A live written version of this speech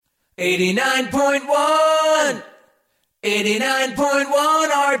89.1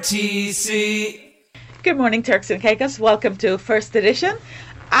 RTC. Good morning, Turks and Caicos. Welcome to First Edition.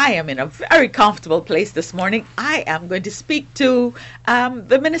 I am in a very comfortable place this morning. I am going to speak to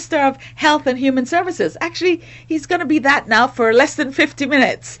the Minister of Health and Human Services. Actually, he's going to be that now for less than 50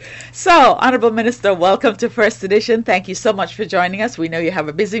 minutes. So, Honourable Minister, welcome to First Edition. Thank you so much for joining us. We know you have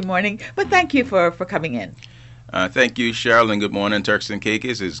a busy morning, but thank you for coming in. Thank you, Cheryl, and good morning, Turks and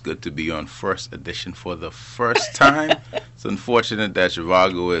Caicos. It's good to be on First Edition for the first time. It's unfortunate that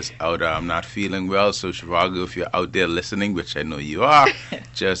Shivago is out not feeling well. So, Shivago, if you're out there listening, which I know you are,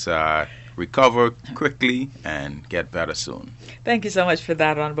 just recover quickly and get better soon. Thank you so much for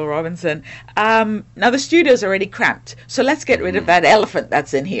that, Honourable Robinson. Now, the studio's already cramped, so let's get rid of that elephant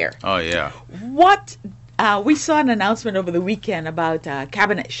that's in here. Oh, yeah. We saw an announcement over the weekend about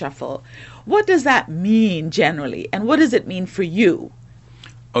cabinet shuffle. What does that mean generally, and what does it mean for you?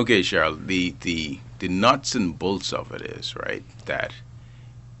 Okay, Cheryl, the nuts and bolts of it is, right, that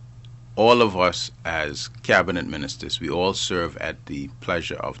all of us as cabinet ministers, we all serve at the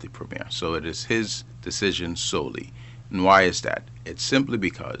pleasure of the Premier. So it is his decision solely. And why is that? It's simply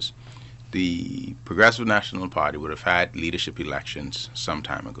because the Progressive National Party would have had leadership elections some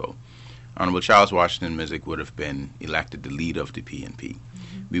time ago. Honorable Charles Washington Mizik would have been elected the leader of the PNP.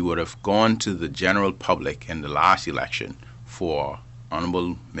 We would have gone to the general public in the last election for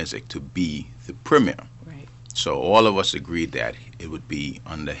Honorable Mizik to be the Premier. Right. So all of us agreed that it would be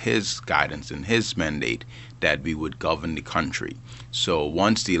under his guidance and his mandate that we would govern the country. So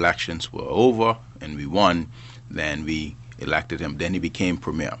once the elections were over and we won, then we elected him. Then he became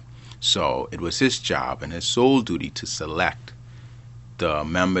Premier. So it was his job and his sole duty to select the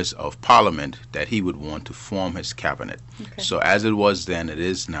members of Parliament that he would want to form his cabinet. Okay. So as it was then, it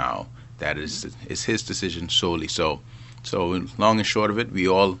is now. That is his decision solely. So long and short of it, we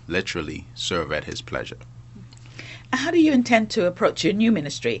all literally serve at his pleasure. How do you intend to approach your new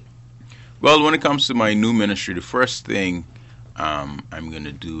ministry? Well, when it comes to my new ministry, the first thing I'm going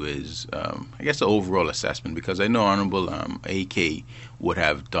to do is, I guess, an overall assessment, because I know Honorable AK would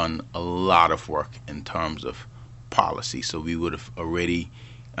have done a lot of work in terms of policy. So we would have already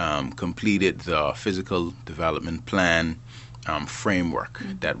completed the physical development plan framework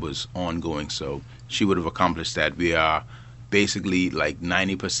that was ongoing. So she would have accomplished that. We are basically like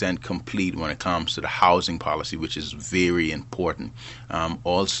 90% complete when it comes to the housing policy, which is very important.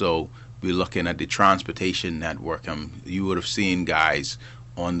 Also, we're looking at the transportation network. You would have seen guys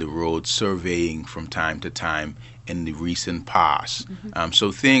on the road surveying from time to time in the recent past.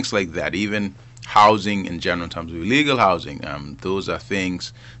 So things like that, even housing in general, in terms of illegal housing, those are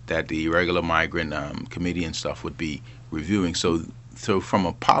things that the regular migrant committee and stuff would be reviewing. So from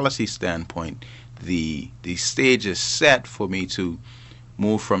a policy standpoint, the stage is set for me to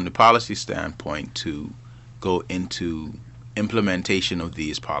move from the policy standpoint to go into implementation of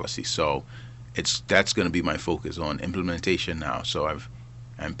these policies. So that's going to be my focus on implementation now. So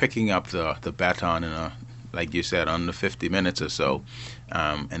I'm picking up the baton in like you said, under 50 minutes or so,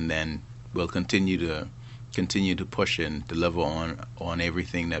 and then we'll continue to push and deliver on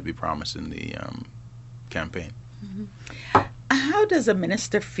everything that we promised in the campaign. How does a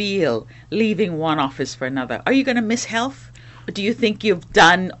minister feel leaving one office for another? Are you going to miss health? Or do you think you've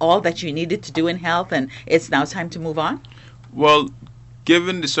done all that you needed to do in health and it's now time to move on? Well,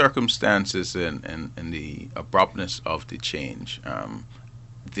 given the circumstances and the abruptness of the change,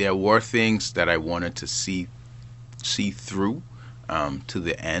 there were things that I wanted to see through to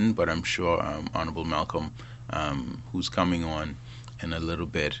the end, but I'm sure Honorable Malcolm, who's coming on in a little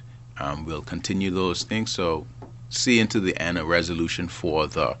bit, will continue those things. So see into the end a resolution for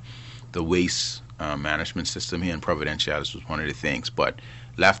the waste management system here in Providenciales was one of the things. But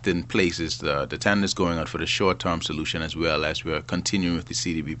left in place is the tenders going out for the short-term solution, as well as we're continuing with the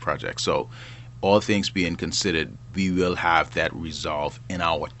CDB project. So all things being considered, we will have that resolved in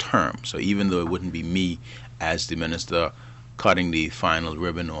our term. So even though it wouldn't be me as the minister cutting the final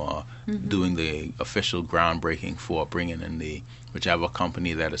ribbon or doing the official groundbreaking for bringing in the whichever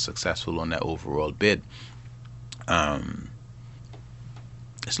company that is successful on that overall bid,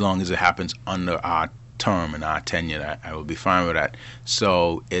 as long as it happens under our term and our tenure, I will be fine with that.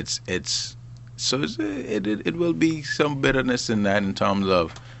 So it will be some bitterness in that in terms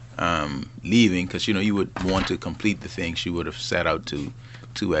of leaving, because you would want to complete the things you would have set out to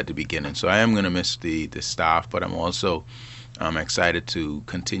at the beginning. So I am going to miss the staff, but I'm also excited to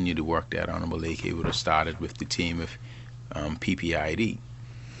continue the work that Honorable AK would have started with the team of PPID.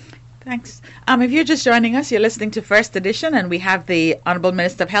 Thanks. If you're just joining us, you're listening to First Edition, and we have the Honourable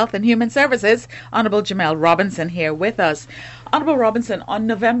Minister of Health and Human Services, Honourable Jamell Robinson, here with us. Honourable Robinson, on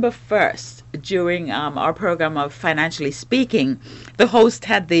November 1st, during our programme of Financially Speaking, the host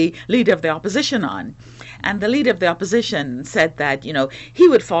had the Leader of the Opposition on. And the Leader of the Opposition said that, he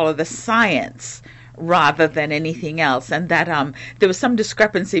would follow the science rather than anything else, and that there was some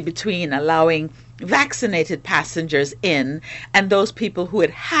discrepancy between allowing vaccinated passengers in and those people who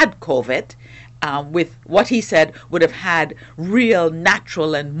had COVID, with what he said would have had real,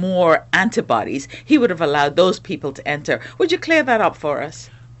 natural and more antibodies. He would have allowed those people to enter. Would you clear that up for us?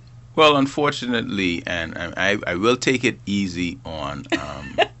 Well, unfortunately, and I will take it easy on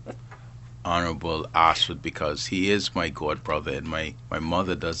Honorable Ashford, because he is my god brother, and my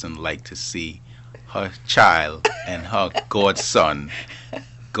mother doesn't like to see her child and her godson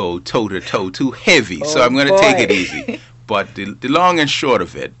go toe-to-toe too heavy. So I'm going to take it easy. But the long and short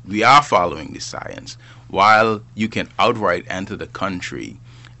of it, we are following the science. While you can outright enter the country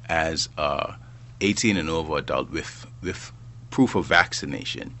as a 18 and over adult with proof of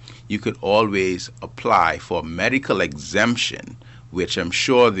vaccination, you could always apply for medical exemption, which I'm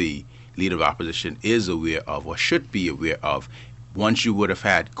sure the Leader of Opposition is aware of or should be aware of. Once you would have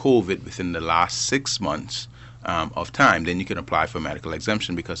had COVID within the last 6 months of time, then you can apply for medical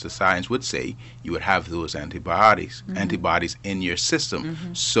exemption, because the science would say you would have those antibodies in your system.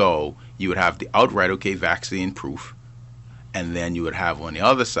 So you would have the outright, vaccine proof, and then you would have on the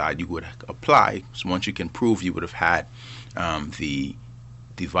other side, you would apply. So once you can prove you would have had the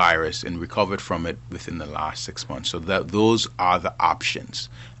virus and recovered from it within the last 6 months. So those are the options.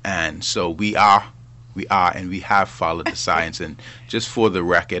 And so we have followed the science. And just for the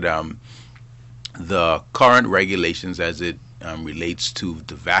record, the current regulations as it relates to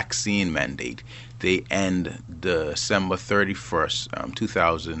the vaccine mandate, they end December 31st,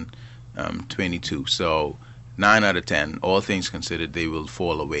 2022. So 9 out of 10, all things considered, they will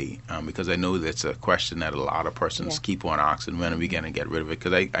fall away, because I know that's a question that a lot of persons keep on asking, when are we going to get rid of it?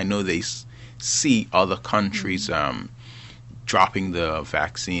 Because I know they see other countries dropping the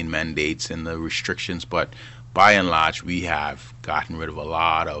vaccine mandates and the restrictions, but by and large, we have gotten rid of a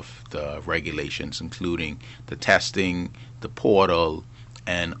lot of the regulations, including the testing, the portal,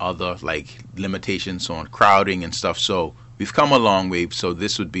 and other limitations on crowding and stuff. So we've come a long way. So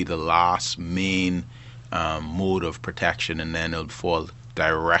this would be the last main mode of protection, and then it would fall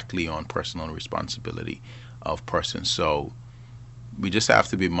directly on personal responsibility of persons. So we just have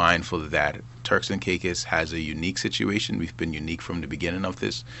to be mindful that Turks and Caicos has a unique situation. We've been unique from the beginning of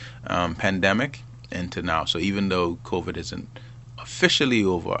this pandemic into now. So even though COVID isn't officially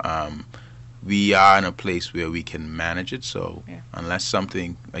over, we are in a place where we can manage it. So unless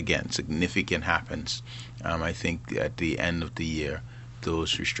something, again, significant happens, I think at the end of the year,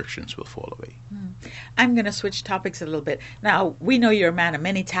 those restrictions will fall away. I'm going to switch topics a little bit. Now, we know you're a man of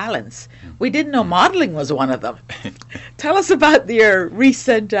many talents. We didn't know modeling was one of them. Tell us about your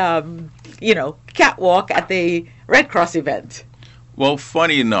recent, catwalk at the Red Cross event. Well,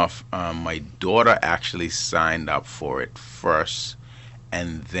 funny enough, my daughter actually signed up for it first,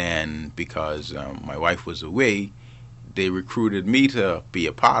 and then because my wife was away, they recruited me to be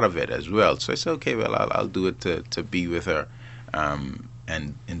a part of it as well. So I said, okay, well, I'll do it to be with her.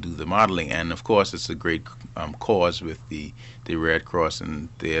 And do the modeling. And of course, it's a great cause with the Red Cross, and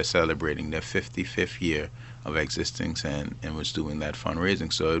they're celebrating their 55th year of existence and was doing that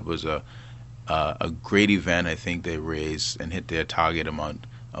fundraising. So it was a great event. I think they raised and hit their target amount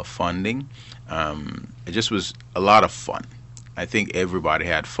of funding. It just was a lot of fun. I think everybody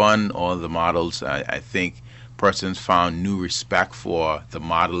had fun, all the models. I think persons found new respect for the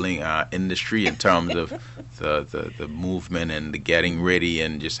modeling industry in terms of the movement and the getting ready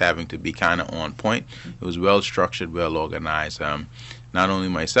and just having to be kind of on point. It was well structured, well organized. Not only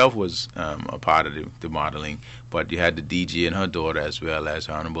myself was a part of the modeling, but you had the DG and her daughter, as well as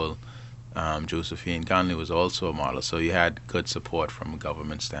Honorable Josephine Conley was also a model. So you had good support from a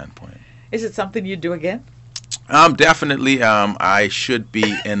government standpoint. Is it something you'd do again? Definitely. I should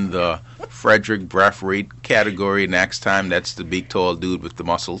be in the Frederick Braithwaite category next time. That's the big, tall dude with the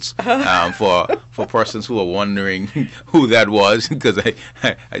muscles. For persons who are wondering who that was, because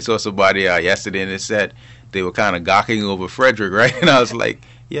I saw somebody yesterday and it said they were kind of gawking over Frederick, right? And I was like,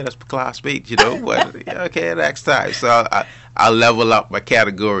 yeah, that's classmate, but okay, next time. So I'll level up my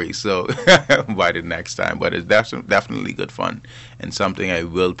category so by the next time. But it's definitely good fun and something I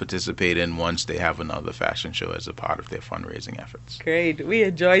will participate in once they have another fashion show as a part of their fundraising efforts. Great. We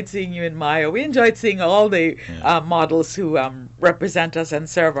enjoyed seeing you in Maya. We enjoyed seeing all the models who represent us and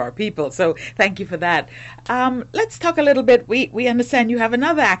serve our people. So thank you for that. Let's talk a little bit. We understand you have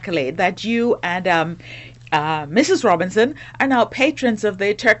another accolade that you and Mrs. Robinson are now patrons of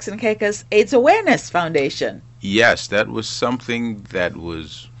the Turks and Caicos AIDS Awareness Foundation. Yes, that was something that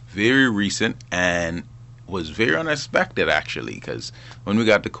was very recent and was very unexpected, actually, because when we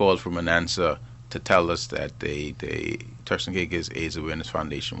got the call from Anansa to tell us that the Turks and Caicos AIDS Awareness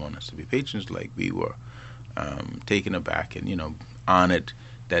Foundation wanted us to be patrons, like, we were taken aback and, honored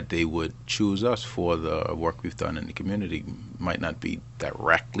that they would choose us for the work we've done in the community. Might not be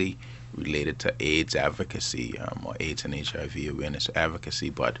directly related to AIDS advocacy or AIDS and HIV awareness advocacy,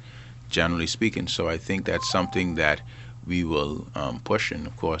 but generally speaking. So I think that's something that we will push. And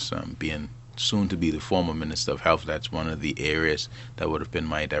of course, being soon to be the former Minister of Health, that's one of the areas that would have been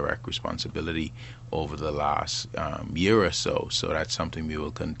my direct responsibility over the last year or so. So that's something we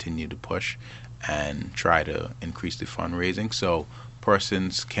will continue to push and try to increase the fundraising. So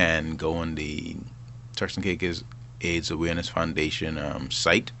persons can go on the Turks and Caicos AIDS Awareness Foundation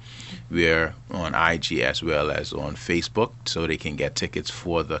site. We're on IG as well as on Facebook, so they can get tickets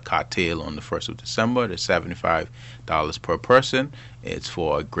for the cocktail on the 1st of December. It's $75 per person. It's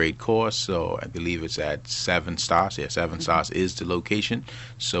for a great cause, so I believe it's at 7 Stars. Yeah, 7 Stars is the location.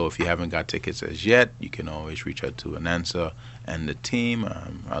 So if you haven't got tickets as yet, you can always reach out to Anansa and the team.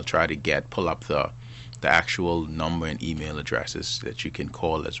 I'll try to pull up the actual number and email addresses that you can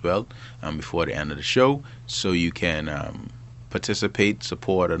call as well before the end of the show, so you can participate,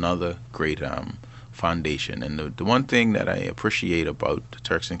 support another great foundation. And the one thing that I appreciate about the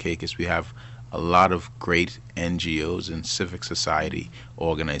Turks and Caicos, we have a lot of great NGOs and civic society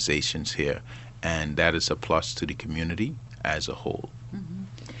organizations here, and that is a plus to the community as a whole.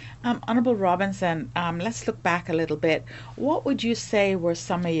 Honorable Robinson, let's look back a little bit. What would you say were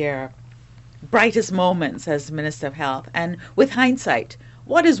some of your brightest moments as Minister of Health? And with hindsight,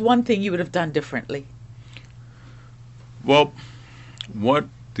 what is one thing you would have done differently? Well, one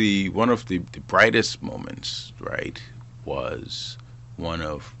of the brightest moments, right, was one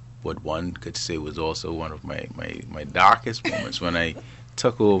of what one could say was also one of my darkest moments. When I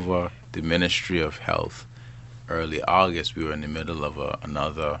took over the Ministry of Health early August, we were in the middle of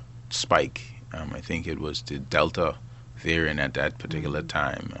another spike. I think it was the Delta variant at that particular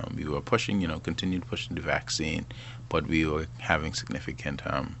time. We were continued pushing the vaccine, but we were having significant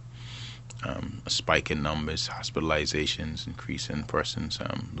a spike in numbers, hospitalizations, increase in persons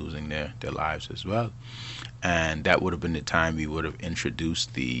losing their lives as well. And that would have been the time we would have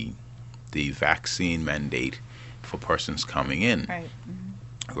introduced the vaccine mandate for persons coming in. Right.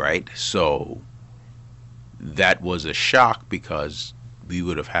 Right? So that was a shock, because we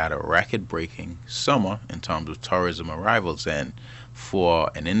would have had a record-breaking summer in terms of tourism arrivals, and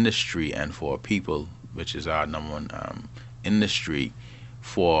for an industry and for people, which is our number one industry,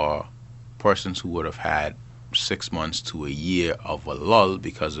 for persons who would have had 6 months to a year of a lull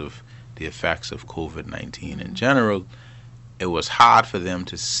because of the effects of COVID-19 in general, it was hard for them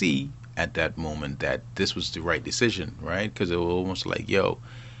to see at that moment that this was the right decision, right? Because it was almost like,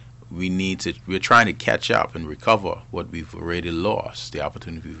 we're trying to catch up and recover what we've already lost, the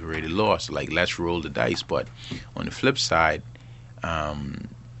opportunity we've already lost. Like, let's roll the dice. But on the flip side,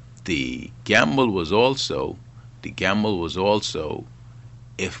 the gamble was also,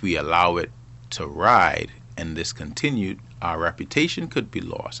 if we allow it to ride and this continued, our reputation could be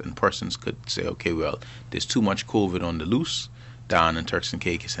lost, and persons could say, okay, well, there's too much COVID on the loose down in Turks and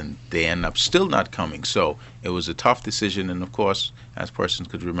Caicos, and they end up still not coming. So it was a tough decision. And of course, as persons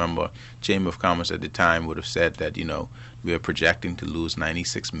could remember, Chamber of Commerce at the time would have said that, we are projecting to lose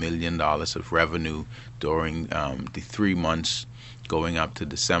 $96 million of revenue during the 3 months going up to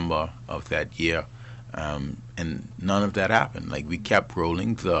December of that year. And none of that happened. Like, we kept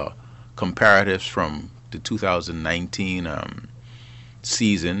rolling. The comparatives from the 2019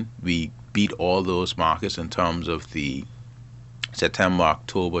 season, we beat all those markets in terms of the September,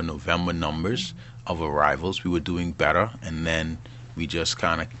 October, November numbers of arrivals. We were doing better, and then we just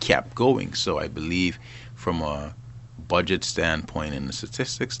kind of kept going. So I believe from a budget standpoint and a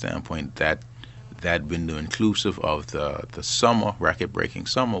statistics standpoint, that window, inclusive of the summer, record-breaking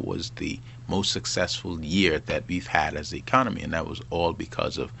summer, was the most successful year that we've had as the economy, and that was all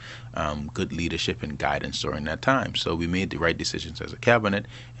because of good leadership and guidance during that time. So we made the right decisions as a cabinet,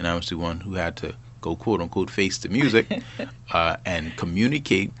 and I was the one who had to go quote unquote face the music and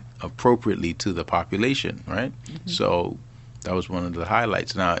communicate appropriately to the population, right? So that was one of the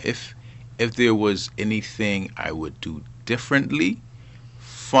highlights. Now, if there was anything I would do differently,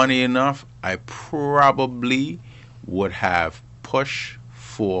 funny enough, I probably would have pushed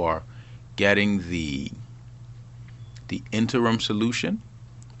for getting the interim solution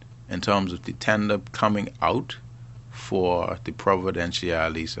in terms of the tender coming out for the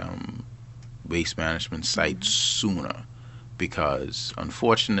Providenciales waste management site sooner, because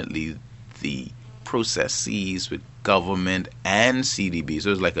unfortunately the processes with government and CDB, so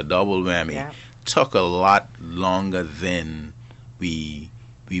it was like a double whammy, took a lot longer than we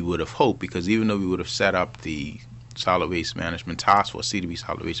would have hoped, because even though we would have set up the Solid Waste Management Task Force, CDB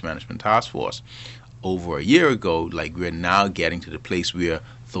Solid Waste Management Task Force, over a year ago, like we're now getting to the place where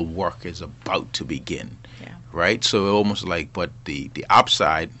the work is about to begin, right? So almost like, but the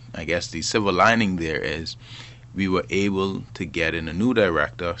upside, I guess the silver lining there is we were able to get in a new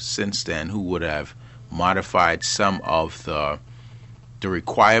director since then who would have modified some of the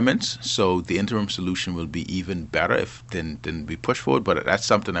requirements, so the interim solution will be even better than we push forward. But that's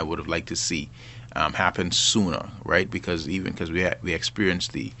something I would have liked to see happen sooner, right? Because we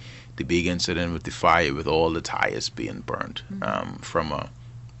experienced the big incident with the fire, with all the tires being burned from a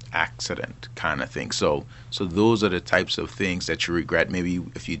accident kind of thing. So those are the types of things that you regret. Maybe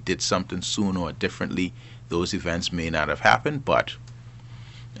if you did something sooner or differently, those events may not have happened, but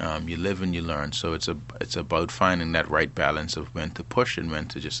you live and you learn. So it's about finding that right balance of when to push and when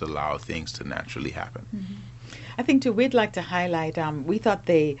to just allow things to naturally happen. I think too, we'd like to highlight, we thought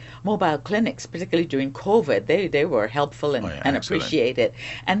the mobile clinics, particularly during COVID, they were helpful and appreciated.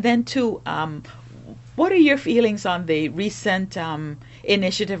 And then too, what are your feelings on the recent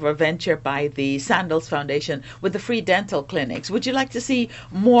initiative or venture by the Sandals Foundation with the free dental clinics? Would you like to see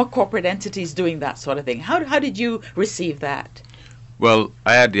more corporate entities doing that sort of thing? How did you receive that? Well,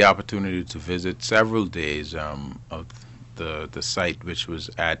 I had the opportunity to visit several days of the site, which was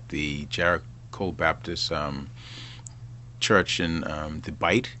at the Jericho Baptist Church in the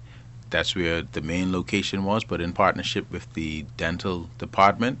Bight. That's where the main location was, but in partnership with the dental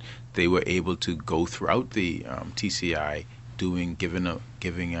department, they were able to go throughout the TCI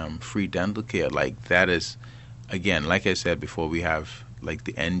giving free dental care. Like, that is, again, like I said before, we have like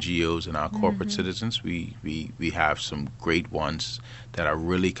the NGOs and our corporate citizens. We have some great ones that are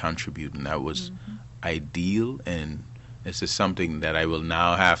really contributing. That was ideal, and this is something that I will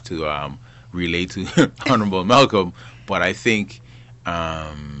now have to relate to Honorable Malcolm. But I think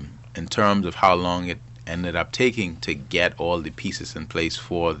in terms of how long it ended up taking to get all the pieces in place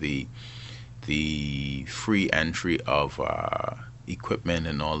for the free entry of equipment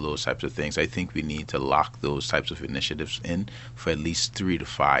and all those types of things, I think we need to lock those types of initiatives in for at least 3 to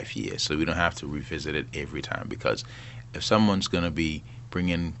 5 years, so we don't have to revisit it every time. Because if someone's going to be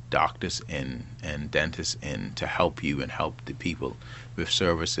bringing doctors in and dentists in to help you and help the people with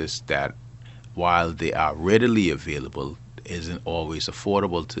services that, while they are readily available, isn't always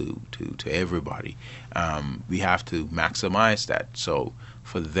affordable to everybody, we have to maximize that. So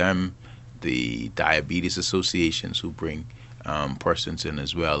for them, the diabetes associations who bring persons in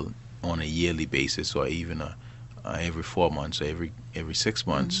as well on a yearly basis, or even every 4 months or every 6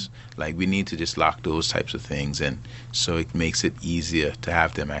 months, like, we need to just lock those types of things, and so it makes it easier to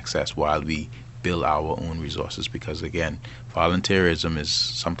have them access while we build our own resources. Because again, volunteerism is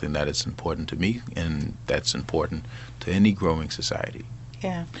something that is important to me, and that's important to any growing society.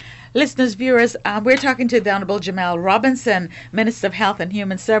 Yeah. Listeners, viewers, we're talking to the Honorable Jamell Robinson, Minister of Health and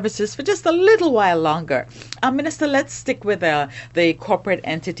Human Services, for just a little while longer. Minister, let's stick with the corporate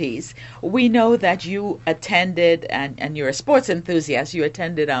entities. We know that you attended, and you're a sports enthusiast, you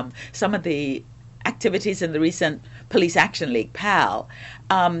attended some of the activities in the recent Police Action League, PAL.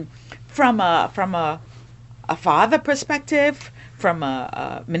 From a father perspective, from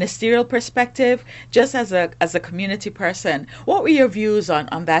a ministerial perspective, just as a community person, what were your views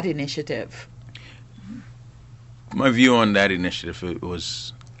on that initiative? My view on that initiative, it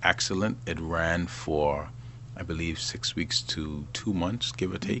was excellent. It ran for, I believe, 6 weeks to 2 months,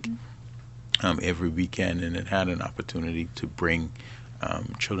 give or take, every weekend, and it had an opportunity to bring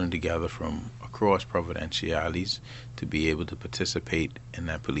children together from across Providenciales to be able to participate in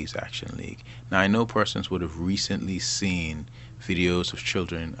that Police Action League. Now, I know persons would have recently seen videos of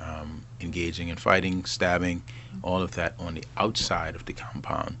children engaging in fighting, stabbing, all of that on the outside of the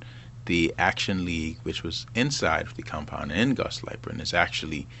compound. The Action League, which was inside of the compound in Gus Liprin, is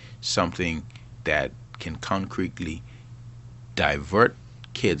actually something that can concretely divert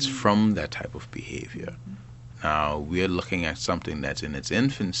kids from that type of behavior. Now, we're looking at something that's in its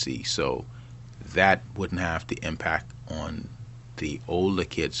infancy, so that wouldn't have the impact on the older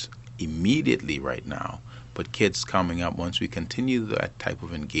kids immediately right now. But kids coming up, once we continue that type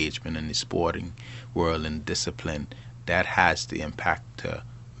of engagement in the sporting world and discipline, that has the impact to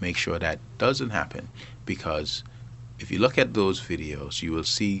make sure that doesn't happen. Because if you look at those videos, you will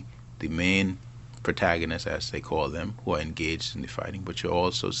see the main protagonists, as they call them, who are engaged in the fighting, but you're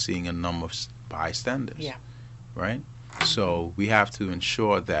also seeing a number of bystanders. Yeah. Right? So we have to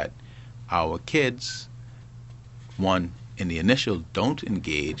ensure that our kids, one, in the initial, don't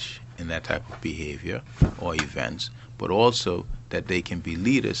engage in that type of behavior or events, but also that they can be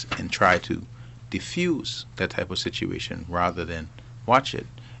leaders and try to diffuse that type of situation rather than watch it.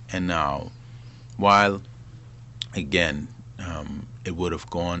 And now, while, again, it would have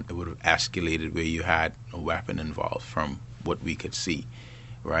escalated where you had a weapon involved from what we could see,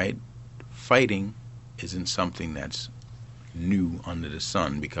 right? Fighting isn't something that's new under the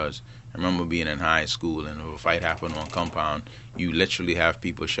sun, because I remember being in high school, and if a fight happened on compound, you literally have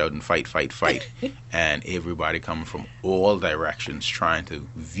people shouting fight, fight, fight, and everybody coming from all directions trying to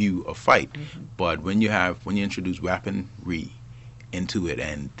view a fight. Mm-hmm. But when you introduce weaponry into it,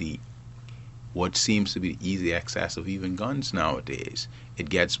 and what seems to be the easy access of even guns nowadays, it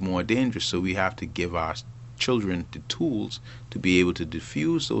gets more dangerous. So we have to give our children the tools to be able to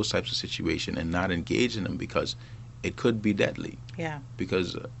diffuse those types of situations and not engage in them, because it could be deadly. Yeah.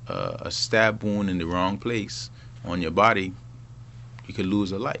 Because a stab wound in the wrong place on your body, you could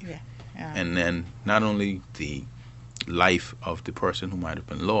lose a life. Yeah. Yeah. And then not only the life of the person who might have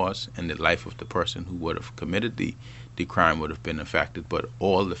been lost, and the life of the person who would have committed the crime would have been affected, but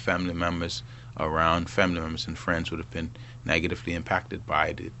all the family members and friends would have been negatively impacted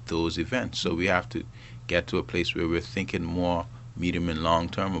by those events. So we have to get to a place where we're thinking more medium and long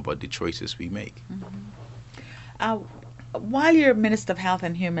term about the choices we make. Mm-hmm. While you're Minister of Health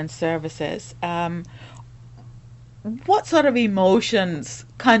and Human Services, what sort of emotions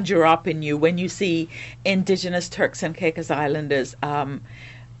conjure up in you when you see Indigenous Turks and Caicos Islanders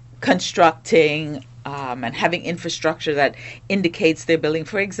constructing and having infrastructure that indicates they're building?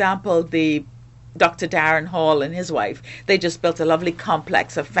 For example, the Dr. Darren Hall and his wife, they just built a lovely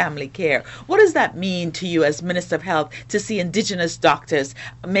complex of family care. What does that mean to you as Minister of Health to see Indigenous doctors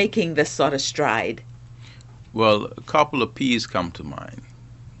making this sort of stride? Well, a couple of P's come to mind: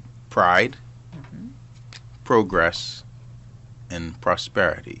 pride, progress, and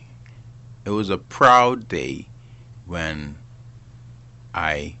prosperity. It was a proud day when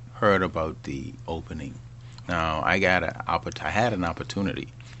I heard about the opening. Now, I had an opportunity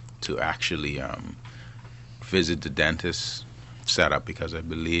to actually visit the dentist setup, because I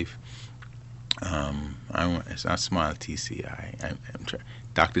believe it's not Smile TCI. I'm trying.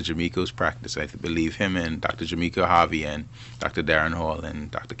 Dr. Jamiko's practice, I believe him and Dr. Jamiko Harvey and Dr. Darren Hall and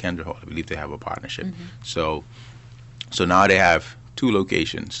Dr. Kendra Hall, I believe they have a partnership. Mm-hmm. So now they have 2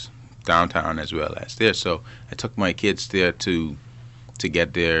 locations, downtown as well as there. So I took my kids there to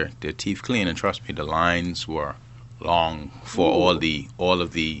get their teeth cleaned, and trust me, the lines were long for all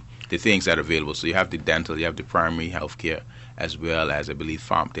of the things that are available. So you have the dental, you have the primary health care, as well as, I believe,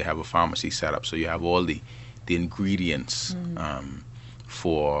 they have a pharmacy set up. So you have all the ingredients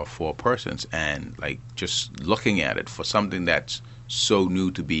for persons, and like just looking at it, for something that's so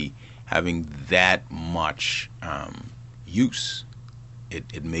new to be having that much use,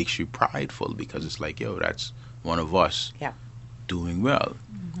 it makes you prideful, because it's like, yo, that's one of us doing well.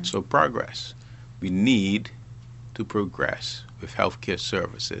 Mm-hmm. So progress. We need to progress with healthcare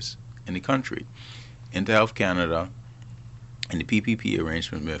services in the country. InterHealth Canada and the PPP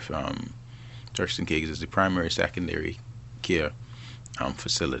arrangement with Turks and Caicos is the primary secondary care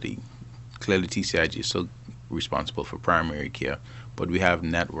facility. Clearly, TCIG is still responsible for primary care, but we have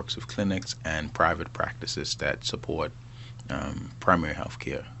networks of clinics and private practices that support primary health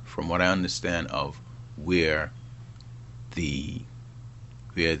care. From what I understand of where the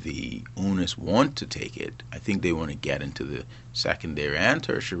owners want to take it, I think they want to get into the secondary and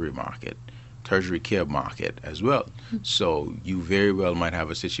tertiary care market as well. So you very well might have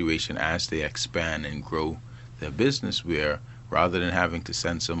a situation as they expand and grow their business where, rather than having to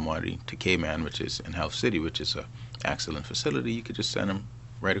send somebody to Cayman, which is in Health City, which is an excellent facility, you could just send them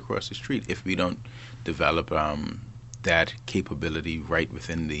right across the street if we don't develop that capability right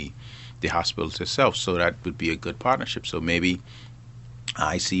within the hospitals itself. So that would be a good partnership. So maybe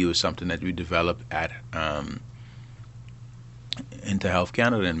ICU is something that we develop at InterHealth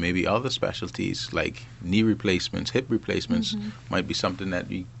Canada, and maybe other specialties like knee replacements, hip replacements might be something that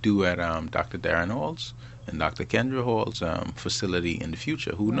we do at Dr. Darren Hall's and Dr. Kendra Hall's facility in the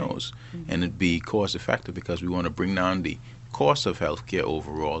future. Who knows? And it'd be cost effective, because we want to bring down the cost of healthcare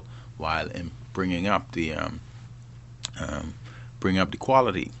overall while bringing up the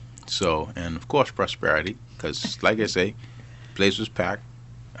quality. So, and of course prosperity, because like I say, place was packed.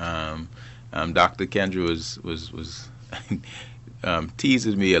 Dr. Kendra was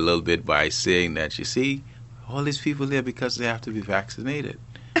teases me a little bit by saying that, you see, all these people there because they have to be vaccinated,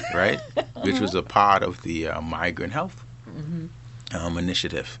 right? Which was a part of the migrant health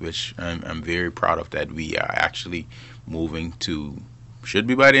initiative, which I'm very proud of, that we are actually moving to, should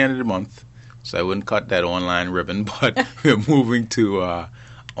be by the end of the month, so I wouldn't cut that online ribbon, but we're moving to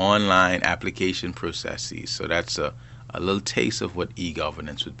online application processes. So that's a little taste of what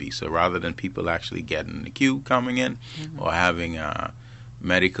e-governance would be. So rather than people actually getting in the queue coming in, or having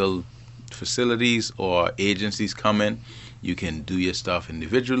medical facilities or agencies come in, you can do your stuff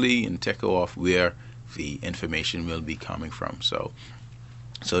individually and tick off where the information will be coming from. So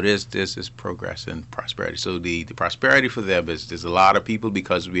there's this progress and prosperity. So the prosperity for them is there's a lot of people,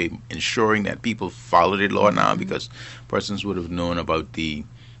 because we're ensuring that people follow the law now, because persons would have known about the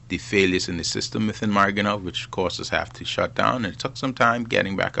failures in the system within migrant health, which caused us have to shut down, and it took some time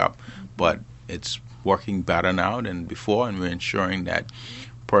getting back up, but it's working better now than before, and we're ensuring that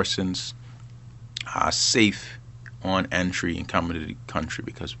persons are safe on entry and coming to the country,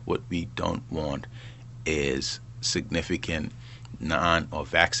 because what we don't want is significant non or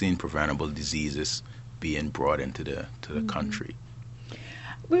vaccine preventable diseases being brought into the country.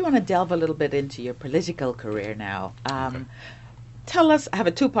 We want to delve a little bit into your political career now. Okay. Tell us, I have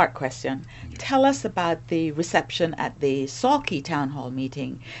a two-part question. Yeah. Tell us about the reception at the Salkey Town Hall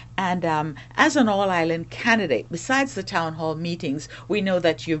meeting. And as an all-island candidate, besides the town hall meetings, we know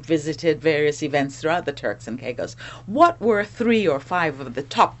that you've visited various events throughout the Turks and Caicos. What were 3 or 5 of the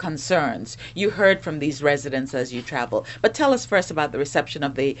top concerns you heard from these residents as you travel? But tell us first about the reception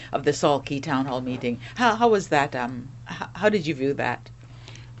of the Salkey Town Hall meeting. How was that? How did you view that?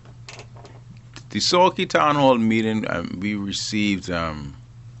 The Salkey Town Hall meeting, we received a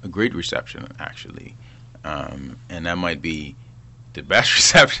great reception, actually. And that might be the best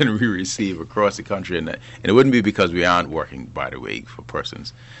reception we receive across the country. And it wouldn't be because we aren't working, by the way, for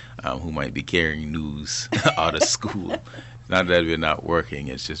persons who might be carrying news out of school. It's not that we're not working.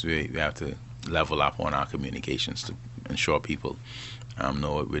 It's just we have to level up on our communications to ensure people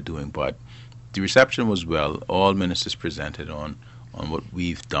know what we're doing. But the reception was well. All ministers presented on what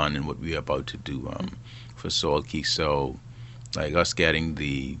we've done and what we're about to do for Salkey. So, like us getting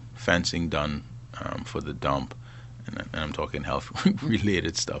the fencing done for the dump, and I'm talking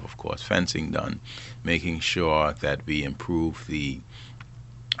health-related stuff, of course, fencing done, making sure that we improve the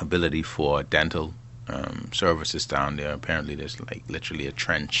ability for dental services down there. Apparently there's like literally a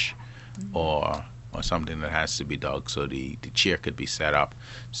trench or something that has to be dug so the chair could be set up.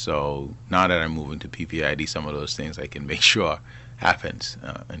 So now that I'm moving to PPID, some of those things I can make sure happens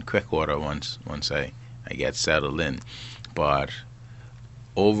in quick order once I get settled in. But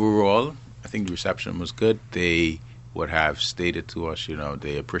overall, I think the reception was good. They would have stated to us,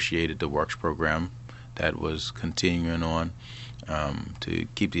 they appreciated the works program that was continuing on to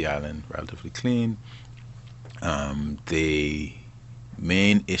keep the island relatively clean. The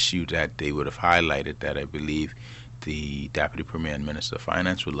main issue that they would have highlighted, that I believe the Deputy Premier and Minister of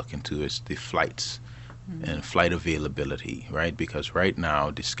Finance would look into, is the flights and flight availability, right? Because right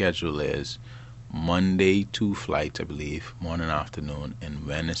now the schedule is Monday 2 flights, I believe, morning, afternoon, and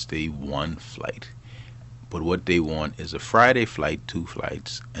Wednesday 1 flight. But what they want is a Friday flight, 2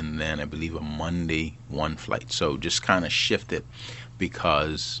 flights, and then I believe a Monday 1 flight. So just kind of shift it,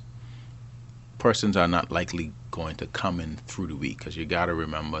 because persons are not likely going to come in through the week, because you got to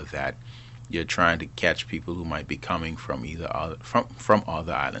remember that you're trying to catch people who might be coming from from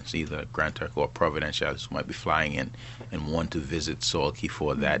other islands, either Grand Turk or Providenciales, who might be flying in and want to visit Salkey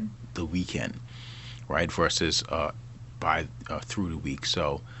for the weekend, right? Versus through the week.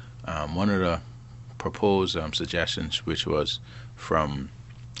 So one of the proposed suggestions, which was from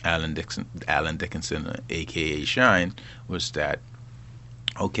Alan Dickinson, aka Shine, was that,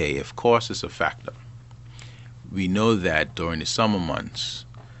 okay, if cost is a factor, we know that during the summer months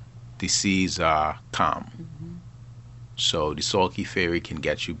the seas are calm. So the Salkey ferry can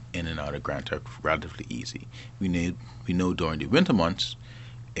get you in and out of Grand Turk relatively easy. We know during the winter months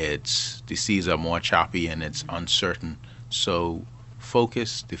the seas are more choppy and it's uncertain. So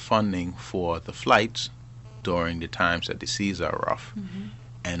focus the funding for the flights during the times that the seas are rough,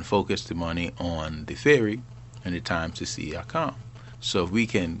 and focus the money on the ferry and the times the seas are calm. So if we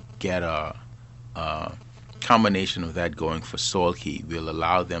can get a combination of that going for Salkey, will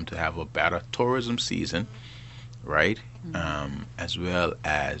allow them to have a better tourism season, right? As well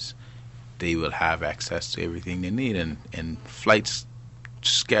as they will have access to everything they need, and flights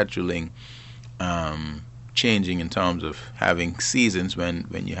scheduling changing in terms of having seasons when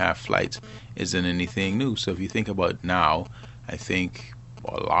you have flights isn't anything new. So if you think about now, I think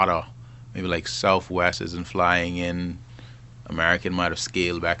a lot of maybe like Southwest isn't flying in. American might have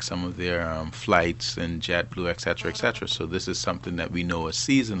scaled back some of their flights, and JetBlue, et cetera, et cetera. So this is something that we know is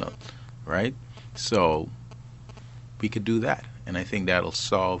seasonal, right? So we could do that, and I think that'll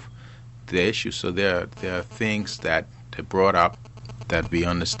solve the issue. So there are things that they brought up that we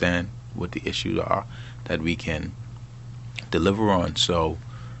understand what the issues are that we can deliver on. So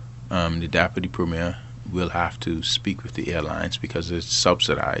the deputy premier will have to speak with the airlines because it's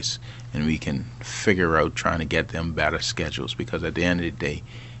subsidized, and we can figure out trying to get them better schedules, because at the end of the day,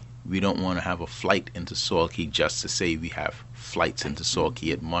 we don't want to have a flight into Salt Key just to say we have flights into Salt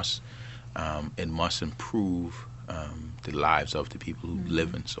Key. It must improve the lives of the people who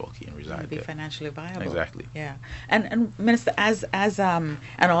live in Salt Key and reside be there. financially viable. Exactly. Yeah. And Minister, as an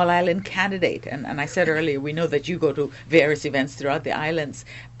all-island candidate, and I said earlier, we know that you go to various events throughout the islands.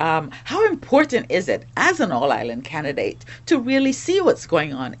 How important is it as an all-island candidate to really see what's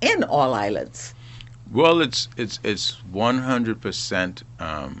going on in all islands? Well, it's 100%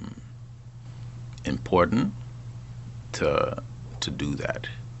 important to do that,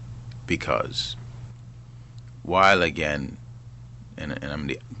 because while again, and I'm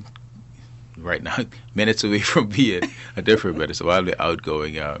right now minutes away from being a different minister, while the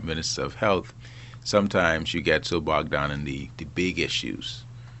outgoing Minister of Health, sometimes you get so bogged down in the big issues,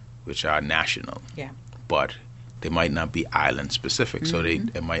 which are national, but they might not be island specific, so they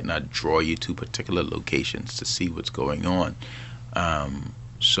might not draw you to particular locations to see what's going on.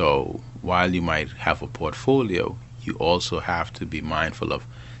 So while you might have a portfolio, you also have to be mindful of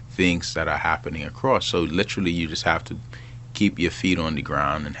things that are happening across. So literally you just have to keep your feet on the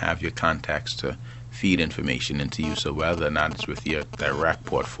ground and have your contacts to feed information into you. So whether or not it's with your direct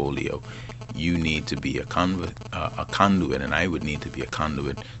portfolio, you need to be a conduit, and I would need to be a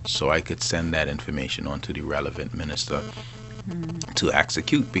conduit, so I could send that information on to the relevant minister to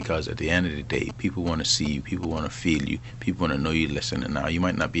execute. Because at the end of the day, people want to see you, people want to feel you, people want to know you listen. And now you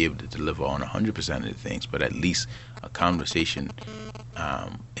might not be able to deliver on 100% of the things, but at least a conversation,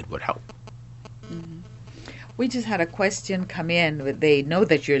 it would help. We just had a question come in. They know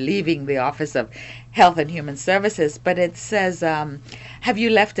that you're leaving the Office of Health and Human Services, but it says, have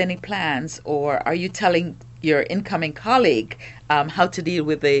you left any plans, or are you telling your incoming colleague how to deal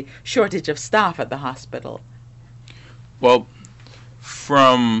with the shortage of staff at the hospital? Well,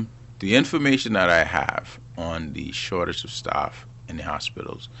 from the information that I have on the shortage of staff in the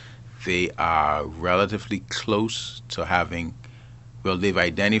hospitals, they are relatively close to having, well, they've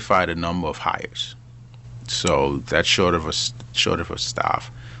identified a number of hires. So that short of a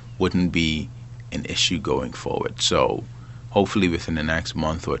staff wouldn't be an issue going forward. So hopefully within the next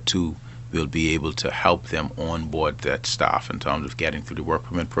month or two, we'll be able to help them onboard that staff in terms of getting through the work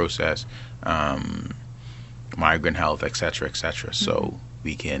permit process, migrant health, et cetera, so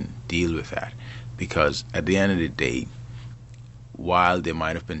we can deal with that. Because at the end of the day, while there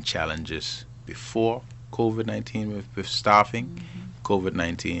might have been challenges before COVID-19 with staffing,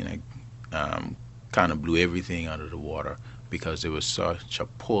 COVID-19 kind of blew everything out of the water, because there was such a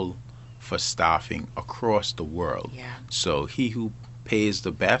pull for staffing across the world. So he who pays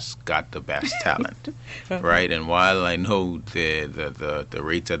the best got the best talent, right? And while I know the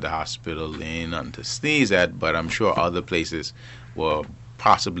rates at the hospital ain't nothing to sneeze at, but I'm sure other places were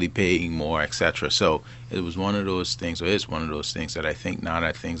possibly paying more, etc. So it was one of those things, or it's one of those things that I think now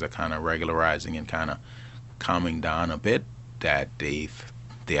that things are kind of regularizing and kind of calming down a bit, that they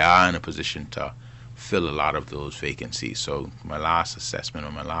are in a position to fill a lot of those vacancies. So my last assessment,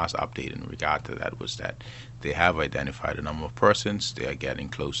 or my last update in regard to that, was that they have identified a number of persons. They are getting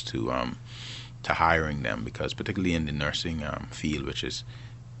close to hiring them, because particularly in the nursing field, which is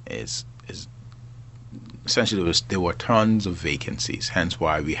essentially there were tons of vacancies. Hence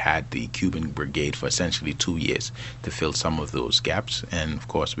why we had the Cuban Brigade for essentially 2 years to fill some of those gaps. And of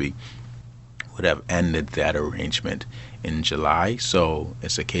course we would have ended that arrangement in July. So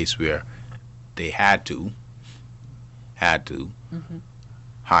it's a case where they had to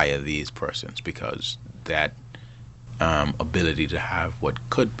hire these persons, because that ability to have what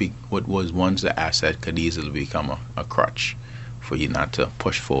was once an asset could easily become a crutch for you not to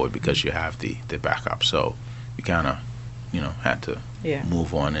push forward, because you have the backup. So we kind of had to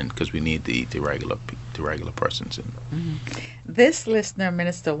move on, and because we need the regular persons in. This listener,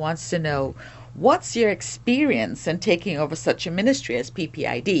 Minister, wants to know, what's your experience in taking over such a ministry as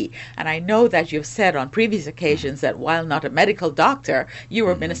PPID? And I know that you've said on previous occasions that while not a medical doctor, you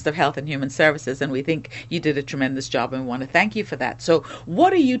were Minister of Health and Human Services, and we think you did a tremendous job, and we want to thank you for that. So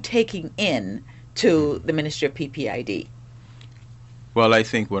what are you taking in to the Ministry of PPID? Well, I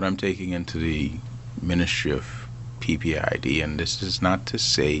think what I'm taking into the Ministry of PPID, and this is not to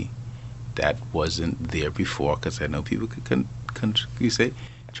say that wasn't there before, because I know people could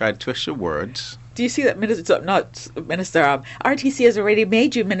try to twist your words. Do you see that RTC has already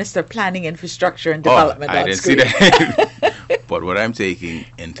made you Minister of Planning, Infrastructure and Development I on didn't screen. see that. But what I'm taking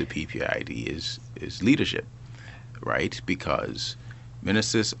into PPID is leadership, right? Because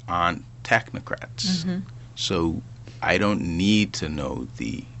ministers aren't technocrats. Mm-hmm. So I don't need to know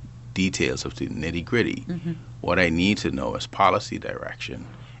the details of the nitty-gritty. Mm-hmm. What I need to know is policy direction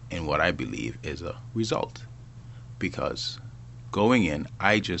and what I believe is a result. Because going in,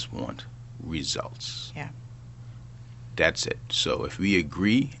 I just want results. Yeah. That's it. So if we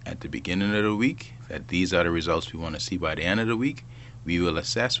agree at the beginning of the week that these are the results we want to see by the end of the week, we will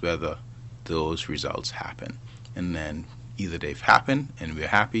assess whether those results happen. And then either they've happened and we're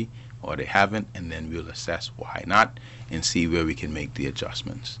happy, or they haven't, and then we'll assess why not and see where we can make the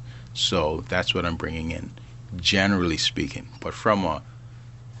adjustments. So that's what I'm bringing in, generally speaking. But from a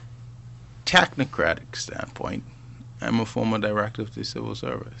technocratic standpoint, I'm a former director of the civil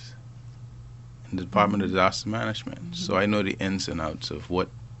service in the Department of Disaster Management. Mm-hmm. So I know the ins and outs of what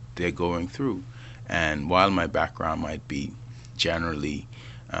they're going through. And while my background might be generally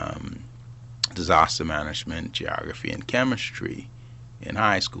disaster management, geography, and chemistry in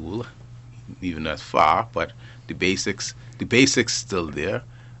high school, even that far, but the basics still there.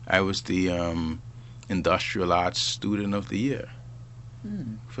 I was the industrial arts student of the year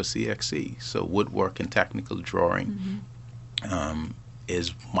for CXC. So woodwork and technical drawing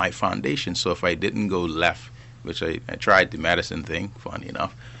is my foundation. So if I didn't go left, which I tried the medicine thing, funny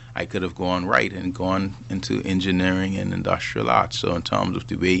enough, I could have gone right and gone into engineering and industrial arts. So in terms of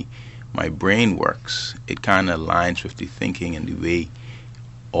the way my brain works, it kind of aligns with the thinking and the way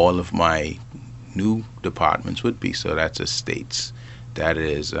all of my new departments would be. So that's estates, that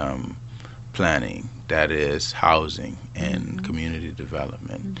is planning, that is housing and community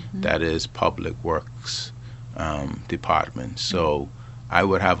development, that is public works department. So I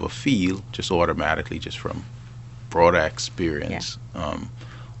would have a feel just automatically, just from broader experience,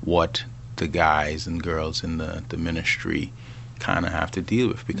 what the guys and girls in the ministry kind of have to deal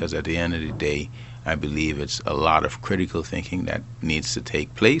with, because at the end of the day, I believe it's a lot of critical thinking that needs to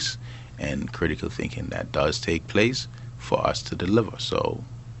take place, and critical thinking that does take place for us to deliver. So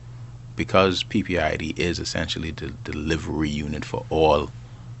because PPID is essentially the delivery unit for all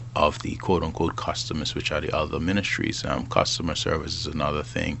of the quote-unquote customers, which are the other ministries, customer service is another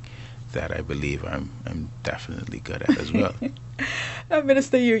thing that I believe I'm definitely good at as well.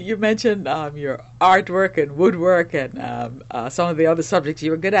 Minister, you mentioned your artwork and woodwork and some of the other subjects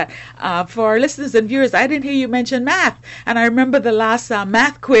you were good at. For our listeners and viewers, I didn't hear you mention math. And I remember the last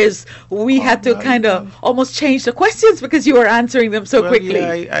math quiz, we had to kind of almost change the questions because you were answering them so quickly.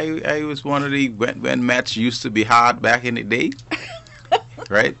 Yeah, I was one of the, when maths used to be hard back in the day,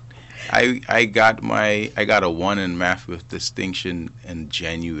 right? I got a 1 in math with distinction in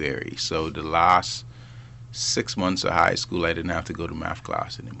January. So the last 6 months of high school, I didn't have to go to math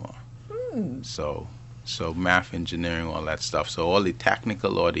class anymore. So math, engineering, all that stuff. So all the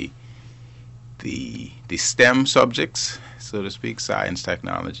technical or the STEM subjects, so to speak, science,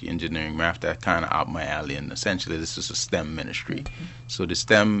 technology, engineering, math, that kind of out my alley. And essentially, this is a STEM ministry. So the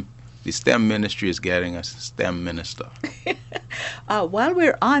STEM ministry is getting a STEM minister. While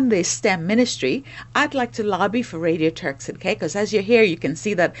we're on the STEM ministry, I'd like to lobby for Radio Turks and Caicos. As you're here, you can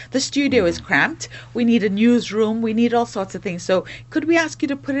see that the studio is cramped. We need a newsroom. We need all sorts of things. So could we ask you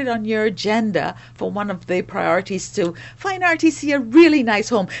to put it on your agenda for one of the priorities to find RTC a really nice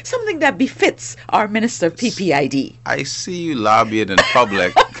home, something that befits our Minister of PPID? I see you lobbying in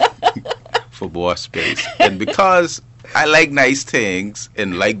public for more space. And because I like nice things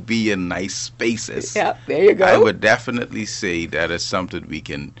and like being in nice spaces. Yeah, there you go. I would definitely say that is something we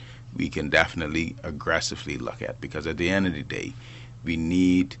can definitely aggressively look at, because at the end of the day, we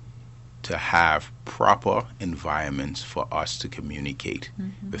need to have proper environments for us to communicate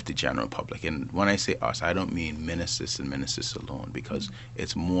with the general public. And when I say us, I don't mean ministers and ministers alone, because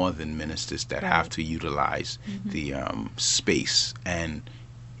it's more than ministers that have to utilize the space and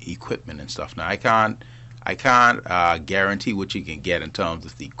equipment and stuff. Now, I can't guarantee what you can get in terms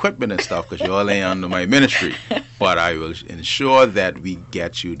of the equipment and stuff, because you all ain't under my ministry. But I will ensure that we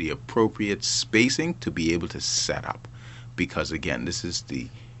get you the appropriate spacing to be able to set up. Because, again, this is the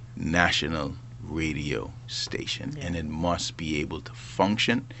national radio station, and it must be able to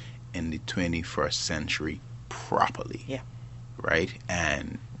function in the 21st century properly. Yeah. Right?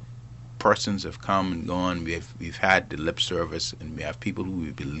 And persons have come and gone. We've had the lip service, and we have people who we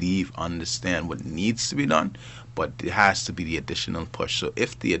believe understand what needs to be done, but it has to be the additional push. So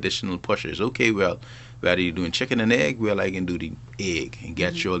if the additional push is, okay, well, whether you're doing chicken and egg, well, I can do the egg and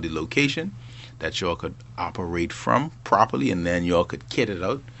get you all the location that y'all could operate from properly, and then y'all could kit it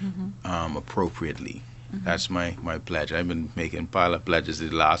out appropriately. That's my pledge. I've been making pile of pledges the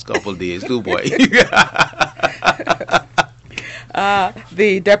last couple of days too, boy.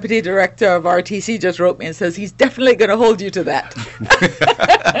 The deputy director of RTC just wrote me and says he's definitely going to hold you to that.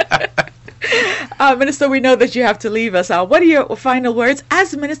 Minister, we know that you have to leave us. What are your final words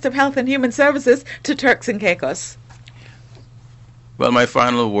as Minister of Health and Human Services to Turks and Caicos? Well, my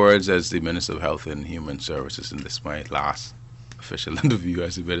final words as the Minister of Health and Human Services, and this is my last official interview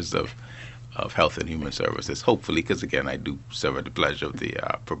as the Minister of Health and Human Services, hopefully, because again, I do serve the pleasure of the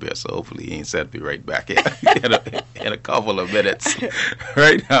professor. Hopefully, he ain't said me right back in a couple of minutes,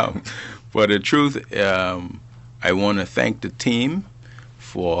 right now. But the truth, I want to thank the team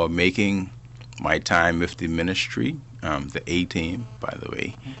for making my time with the ministry, the A team, by the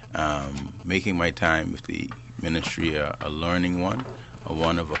way, making my time with the ministry a learning one, a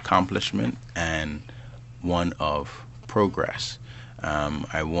one of accomplishment, and one of progress.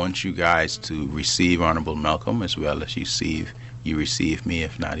 I want you guys to receive Honorable Malcolm as well as you receive me,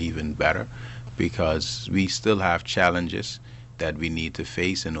 if not even better, because we still have challenges that we need to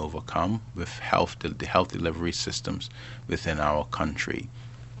face and overcome with the health delivery systems within our country.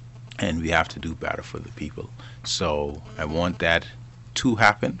 And we have to do better for the people. So I want that to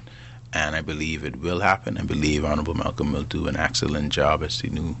happen, and I believe it will happen. I believe Honorable Malcolm will do an excellent job as the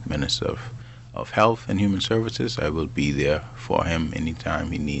new Minister of Health and Human Services. I will be there for him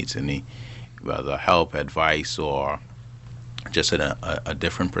anytime he needs any, whether help, advice, or just a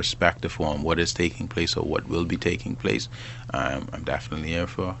different perspective on what is taking place or what will be taking place. I'm definitely here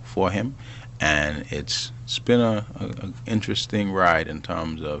for him. And it's been an interesting ride in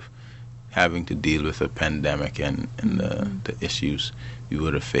terms of having to deal with a pandemic and the issues we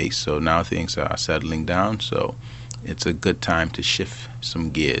would have faced. So now things are settling down, so it's a good time to shift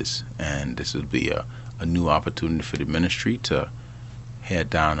some gears, and this will be a new opportunity for the ministry to head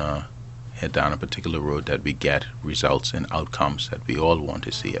down a particular road that we get results and outcomes that we all want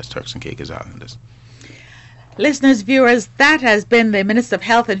to see as Turks and Caicos Islanders. Listeners, viewers, that has been the Minister of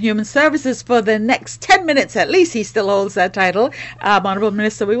Health and Human Services for the next 10 minutes at least. He still holds that title. Honorable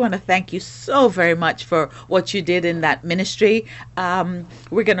Minister, we want to thank you so very much for what you did in that ministry.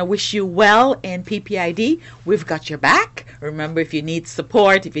 We're going to wish you well in PPID. We've got your back. Remember, if you need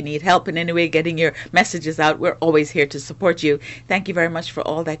support, if you need help in any way getting your messages out, we're always here to support you. Thank you very much for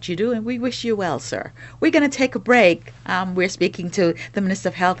all that you do, and we wish you well, sir. We're going to take a break. We're speaking to the Minister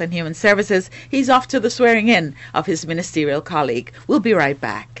of Health and Human Services. He's off to the swearing in of his ministerial colleague. We'll be right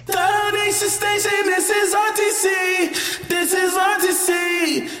back. Nation station, this is RTC. This is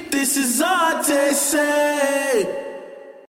RTC. This is RTC.